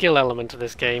is a skill element to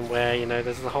this game where, you know,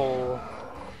 there's the whole...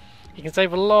 You can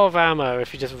save a lot of ammo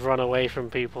if you just run away from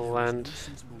people and...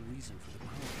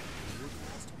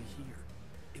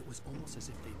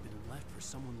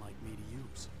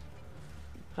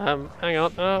 hang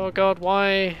on. Oh god,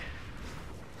 why?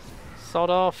 Sod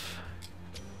off.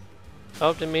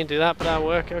 Oh, didn't mean to do that, but that'll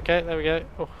work. Okay, there we go.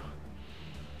 Oh.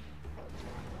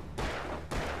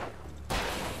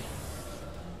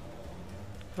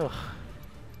 Oh.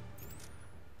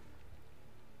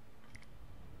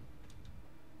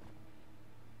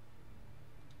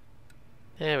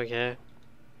 There we go.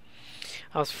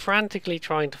 I was frantically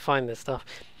trying to find this stuff.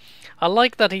 I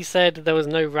like that he said there was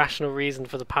no rational reason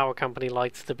for the power company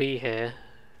lights to be here.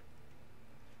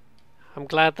 I'm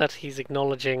glad that he's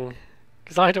acknowledging...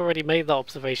 Because I'd already made that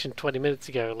observation 20 minutes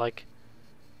ago, like...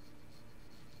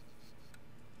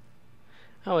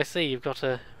 Oh, I see, you've got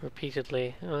to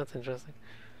repeatedly... Oh, that's interesting.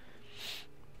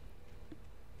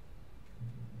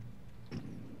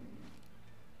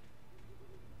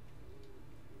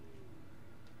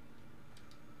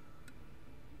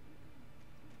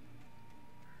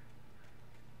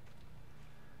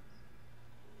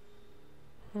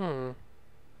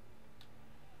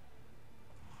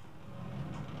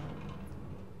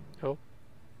 Oh.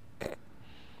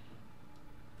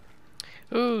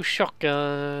 Ooh,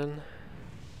 shotgun.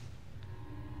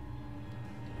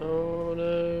 Oh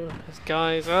no, there's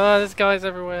guys. Ah, there's guys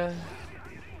everywhere.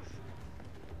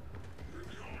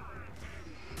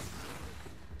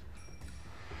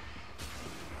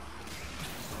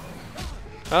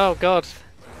 Oh god.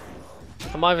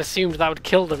 I might have assumed that would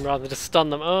kill them rather than just stun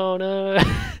them. Oh no.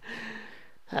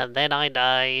 And then I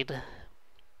died.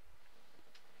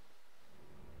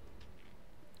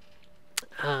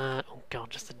 Oh god,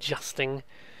 just adjusting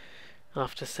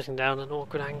after sitting down at an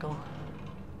awkward angle.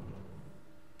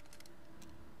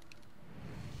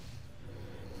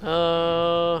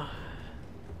 Oh,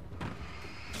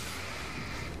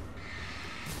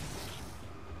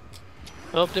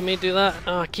 didn't mean to do that.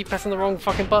 Oh, I keep pressing the wrong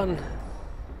fucking button.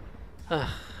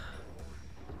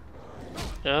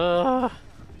 God,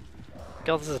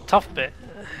 this is a tough bit.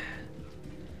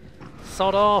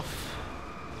 Sod off.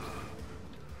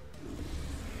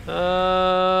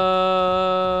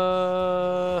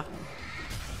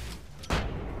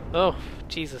 Oh,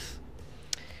 Jesus.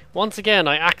 Once again,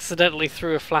 I accidentally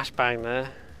threw a flashbang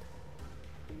there.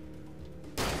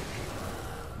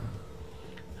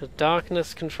 The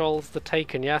darkness controls the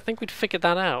Taken. Yeah, I think we'd figured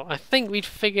that out. I think we'd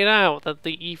figured out that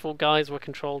the evil guys were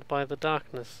controlled by the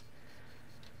darkness.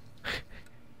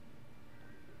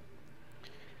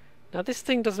 Now this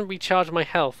thing doesn't recharge my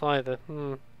health either.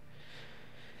 Oh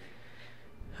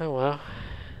well.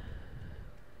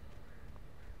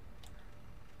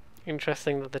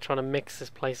 Interesting that they're trying to mix this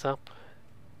place up.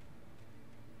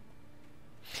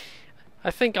 I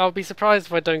think I'll be surprised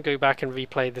if I don't go back and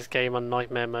replay this game on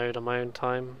Nightmare mode on my own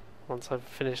time once I've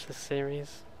finished this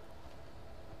series.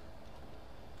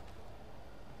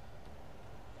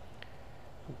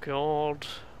 Oh God.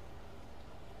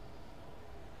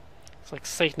 It's like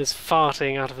Satan is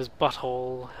farting out of his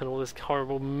butthole and all this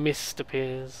horrible mist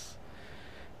appears.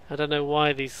 I don't know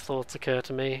why these thoughts occur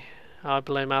to me. I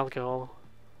blame alcohol.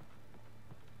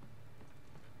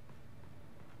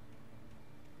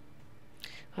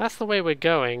 That's the way we're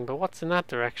going, but what's in that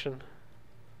direction?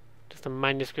 Just a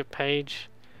manuscript page.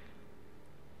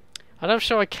 I'm not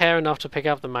sure I care enough to pick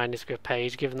up the manuscript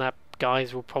page, given that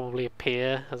guys will probably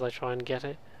appear as I try and get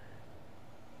it.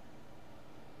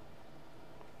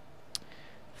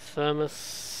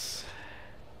 Thermos.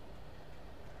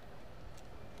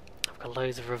 I've got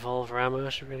loads of revolver ammo, I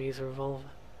should really use a revolver.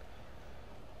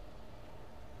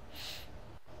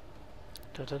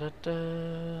 Da da da da.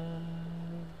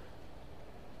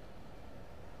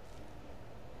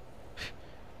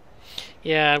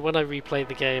 Yeah, when I replay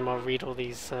the game, I'll read all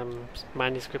these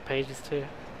manuscript pages too.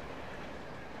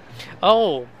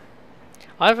 Oh!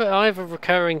 I have a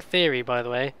recurring theory, by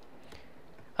the way.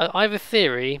 I have a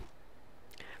theory.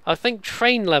 I think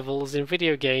train levels in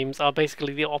video games are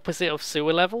basically the opposite of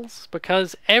sewer levels,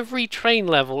 because every train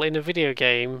level in a video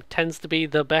game tends to be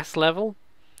the best level.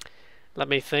 Let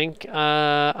me think.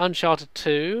 Uncharted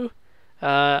 2,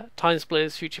 Time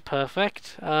Splitters Future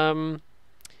Perfect.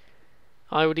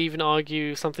 I would even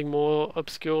argue something more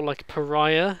obscure like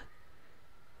Pariah.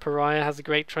 Pariah has a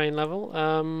great train level.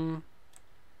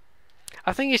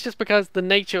 I think it's just because the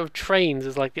nature of trains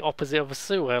is like the opposite of a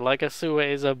sewer. Like a sewer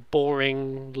is a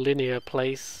boring, linear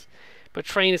place. But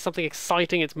train is something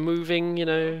exciting, it's moving, you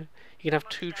know. You can have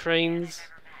two trains.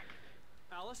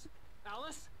 Alice?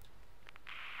 Alice?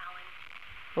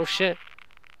 Oh shit.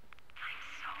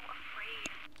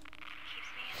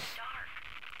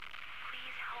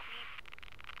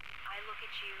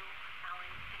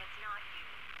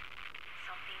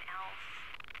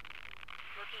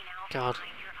 God.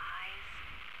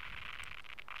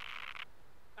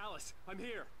 Alice, I'm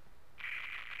here.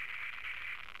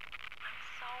 I'm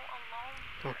so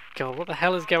alone. Oh God, what the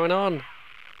hell is going on? You need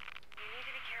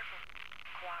to be careful.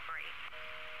 Cooperate.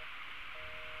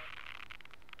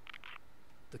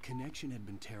 The connection had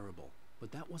been terrible,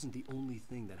 but that wasn't the only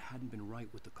thing that hadn't been right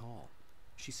with the call.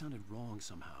 She sounded wrong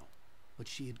somehow, but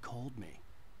she had called me.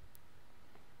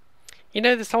 You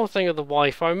know, this whole thing of the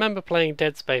wife, I remember playing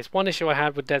Dead Space. One issue I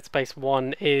had with Dead Space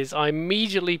 1 is I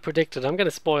immediately predicted, I'm going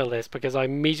to spoil this because I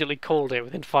immediately called it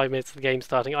within 5 minutes of the game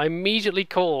starting. I immediately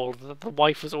called that the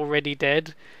wife was already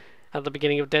dead at the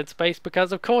beginning of Dead Space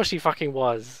because of course she fucking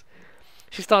was.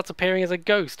 She starts appearing as a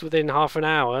ghost within half an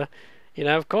hour. You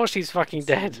know, of course she's fucking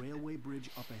dead.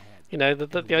 You know,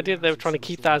 the idea that they were trying to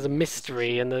keep that as a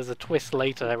mystery and there's a twist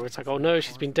later where it's like, oh no,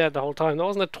 she's been dead the whole time. That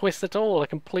wasn't a twist at all. I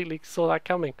completely saw that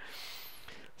coming.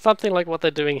 Something like what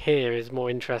they're doing here is more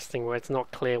interesting, where it's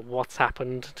not clear what's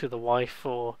happened to the wife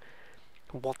or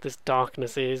what this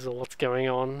darkness is or what's going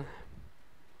on.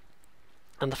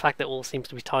 And the fact that it all seems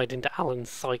to be tied into Alan's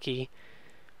psyche.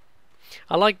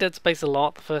 I like Dead Space a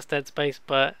lot, the first Dead Space,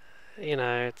 but, you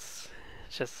know, it's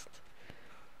just...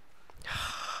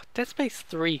 Dead Space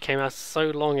 3 came out so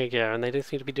long ago and they don't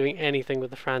seem to be doing anything with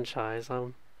the franchise.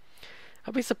 I'd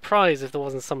be surprised if there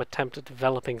wasn't some attempt at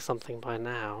developing something by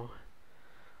now.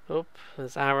 Oop,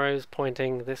 there's arrows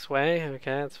pointing this way.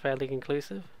 Okay, that's fairly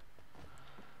conclusive.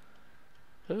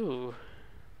 Ooh.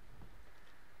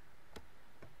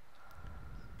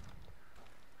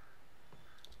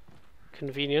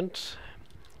 Convenient.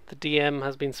 The DM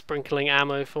has been sprinkling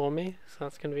ammo for me, so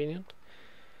that's convenient.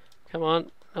 Come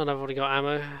on. Oh no, I've already got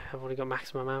ammo. I've already got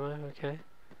maximum ammo, okay.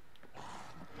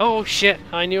 Oh shit,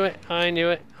 I knew it, I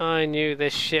knew it. I knew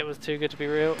this shit was too good to be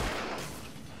real.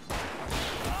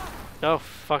 Oh,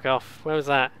 fuck off. Where was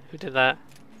that? Who did that?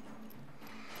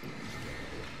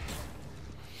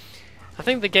 I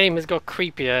think the game has got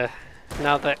creepier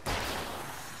now that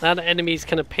enemies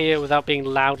can appear without being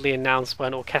loudly announced by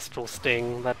an orchestral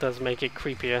sting. That does make it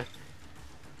creepier.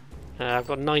 I've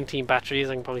got 19 batteries,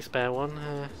 I can probably spare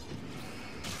one.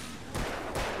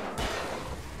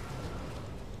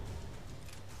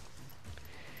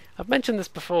 I've mentioned this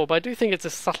before, but I do think it's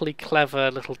a subtly clever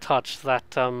little touch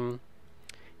that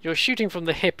you're shooting from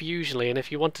the hip usually, and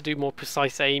if you want to do more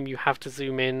precise aim, you have to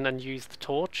zoom in and use the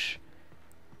torch.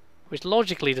 Which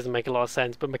logically doesn't make a lot of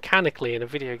sense, but mechanically in a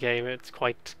video game it's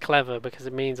quite clever, because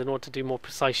it means in order to do more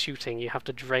precise shooting you have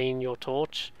to drain your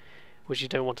torch, which you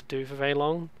don't want to do for very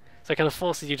long. So it kind of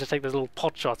forces you to take those little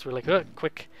pot shots where you're like, oh,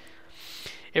 quick.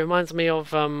 It reminds me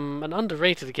of an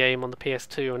underrated game on the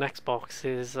PS2 and Xbox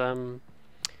is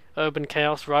Urban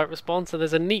Chaos Riot Response. So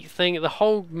there's a neat thing, the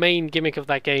whole main gimmick of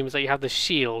that game is that you have the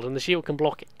shield, and the shield can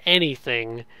block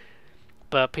anything,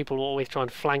 but people will always try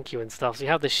and flank you and stuff. So you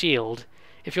have the shield.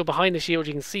 If you're behind the shield,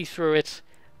 you can see through it,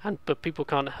 but people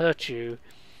can't hurt you.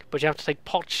 But you have to take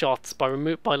pot shots by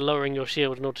lowering your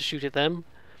shield in order to shoot at them.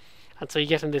 And so you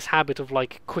get in this habit of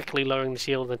like quickly lowering the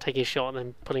shield and then taking a shot and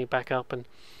then putting it back up. And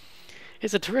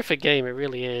it's a terrific game, it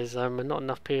really is. And not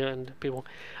enough people.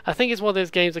 I think it's one of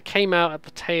those games that came out at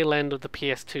the tail end of the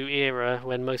PS2 era,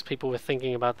 when most people were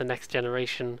thinking about the next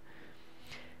generation.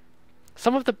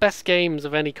 Some of the best games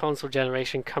of any console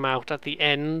generation come out at the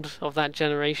end of that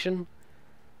generation.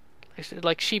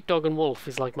 Like Sheepdog and Wolf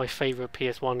is like my favourite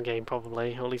PS1 game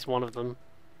probably, or at least one of them.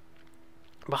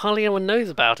 But hardly anyone knows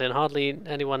about it, and hardly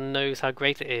anyone knows how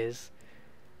great it is.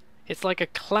 It's like a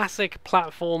classic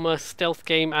platformer, stealth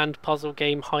game and puzzle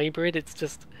game hybrid. It's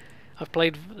just,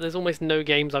 there's almost no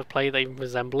games I've played that even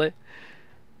resemble it.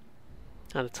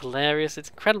 And it's hilarious, it's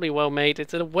incredibly well made,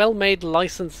 it's a well made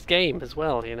licensed game as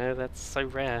well, you know, that's so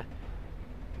rare.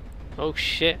 Oh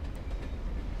shit.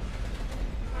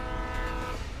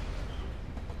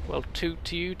 Well, toot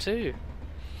to you too.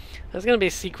 There's going to be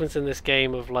a sequence in this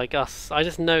game of like us. I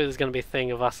just know there's going to be a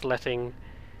thing of us letting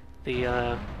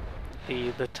the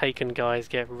Taken guys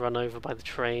get run over by the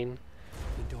train.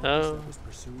 The darkness that was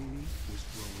pursuing me was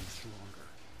growing stronger,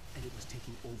 and it was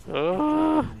taking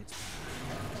over.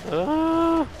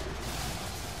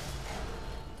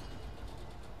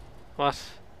 What?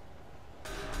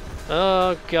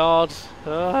 Oh god.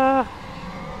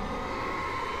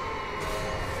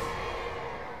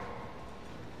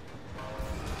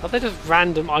 Are they just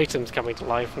random items coming to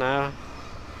life now?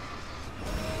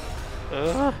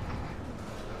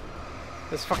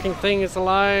 This fucking thing is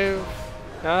alive!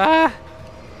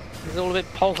 It's all a bit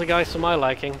poltergeist for my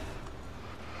liking.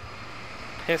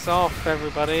 Piss off,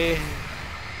 everybody!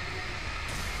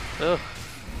 Ugh.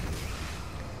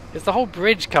 Is the whole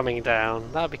bridge coming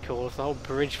down? That'd be cool if the whole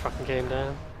bridge fucking came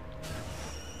down.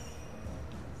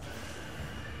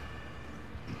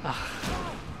 Ugh.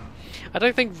 I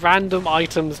don't think random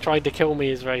items trying to kill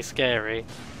me is very scary.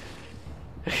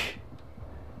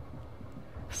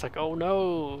 It's like, oh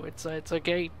no, it's a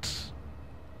gate.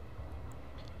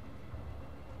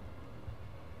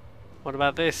 What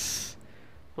about this?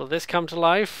 Will this come to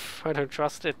life? I don't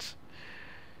trust it.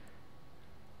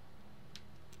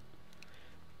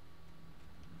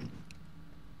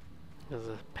 There's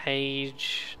a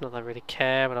page. Not that I really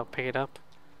care, but I'll pick it up.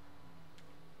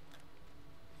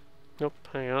 Nope,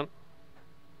 hang on.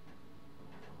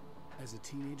 As a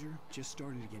teenager, just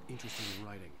starting to get interested in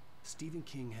writing. Stephen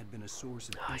King had been a source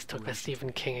of he's talking about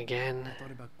Stephen King again. I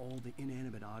thought about all the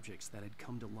inanimate objects that had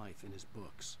come to life in his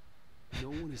books. No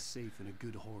one is safe in a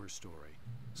good horror story.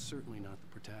 Certainly not the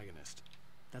protagonist.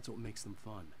 That's what makes them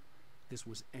fun. This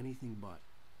was anything but.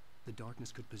 The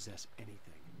darkness could possess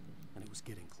anything, and it was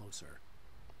getting closer.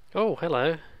 Oh,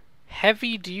 hello.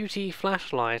 Heavy duty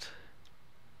flashlight.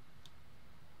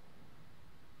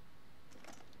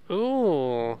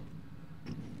 Ooh.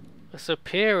 A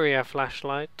superior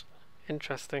flashlight.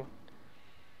 Interesting.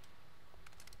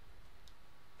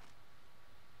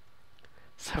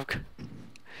 So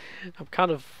I'm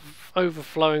kind of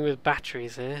overflowing with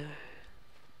batteries here.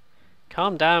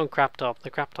 Calm down, crap top. The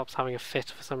crap top's having a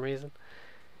fit for some reason.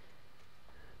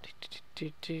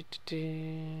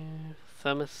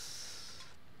 Thermos.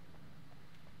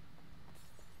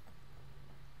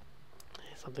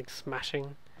 Something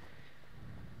smashing.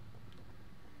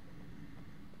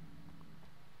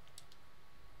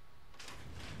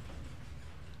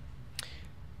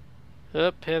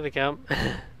 Up, here they come.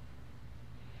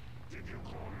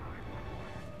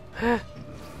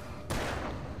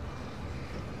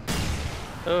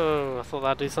 Oh, I thought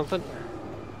that'd do something.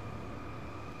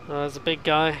 Oh, there's a big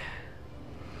guy.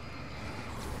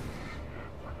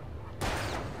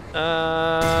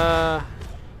 That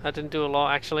didn't do a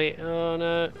lot actually. Oh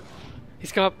no.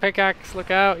 He's got a pickaxe,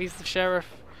 look out, he's the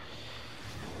sheriff.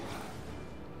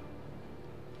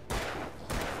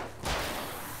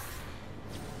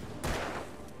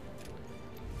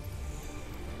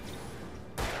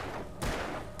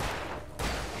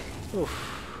 Oof.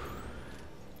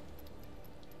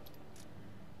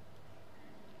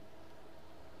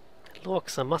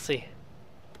 Looks a mussy.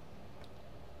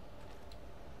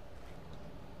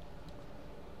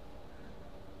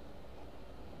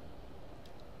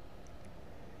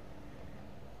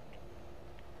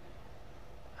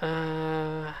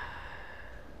 Now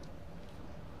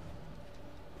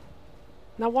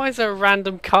why is there a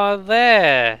random car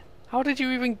there? How did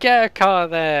you even get a car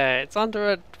there? It's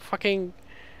under a fucking...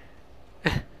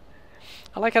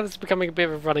 I like how this is becoming a bit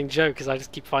of a running joke because I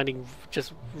just keep finding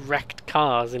just wrecked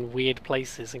cars in weird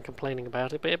places and complaining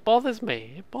about it, but it bothers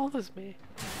me. It bothers me.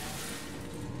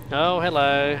 Oh,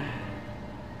 hello.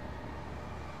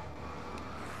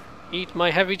 Eat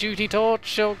my heavy-duty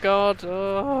torch, oh god.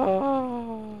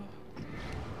 Oh.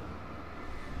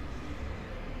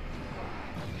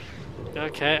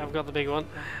 Okay, I've got the big one.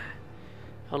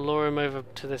 I'll lure him over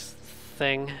to this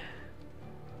thing.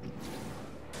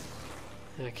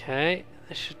 Okay,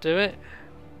 this should do it.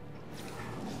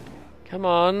 Come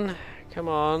on, come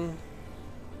on.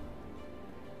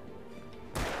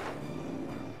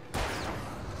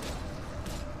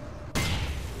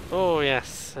 Oh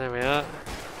yes, there we are.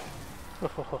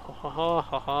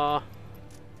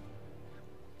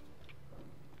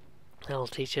 I'll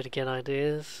teach you to get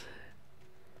ideas.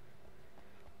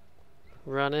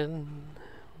 Running.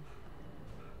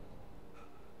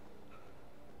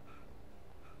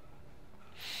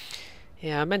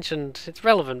 Yeah, I mentioned it's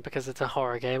relevant because it's a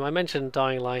horror game. I mentioned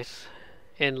Dying Light.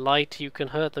 In light, you can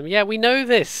hurt them. Yeah, we know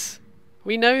this.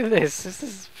 We know this. This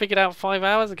is figured out 5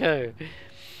 hours ago.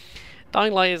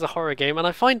 Dying Light is a horror game, and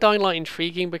I find Dying Light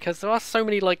intriguing because there are so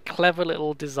many like clever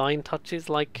little design touches.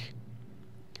 Like,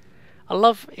 I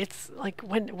love it's like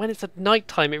when it's at night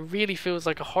time, it really feels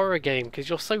like a horror game because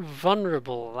you're so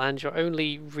vulnerable, and your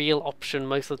only real option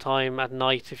most of the time at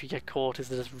night, if you get caught, is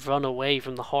to just run away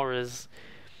from the horrors.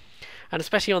 And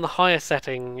especially on the higher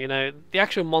setting, you know, the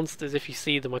actual monsters, if you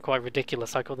see them, are quite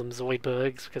ridiculous. I call them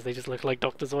Zoidbergs because they just look like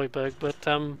Dr. Zoidberg, but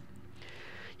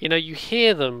you know, you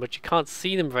hear them, but you can't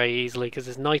see them very easily because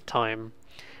it's nighttime.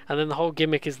 And then the whole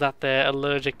gimmick is that they're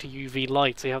allergic to UV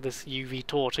light, so you have this UV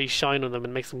torch, so you shine on them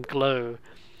and it makes them glow.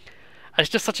 And it's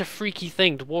just such a freaky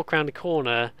thing to walk around a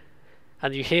corner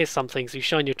and you hear something, so you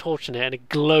shine your torch in it and it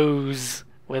glows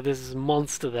where there's this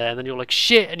monster there, and then you're like,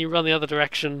 shit, and you run the other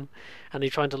direction, and you're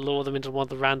trying to lure them into one of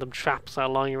the random traps that are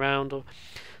lying around, or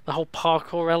the whole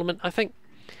parkour element. I think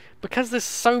because there's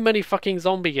so many fucking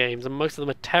zombie games, and most of them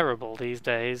are terrible these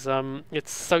days,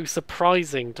 it's so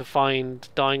surprising to find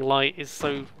Dying Light is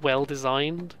so well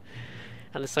designed,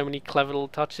 and there's so many clever little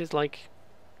touches, like...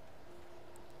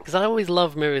 Because I always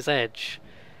love Mirror's Edge,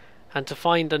 and to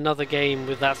find another game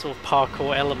with that sort of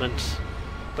parkour element,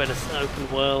 but it's an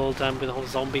open world, and with the whole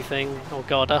zombie thing, oh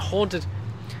god, a haunted...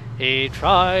 He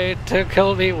tried to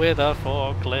kill me with a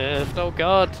forklift, oh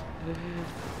god.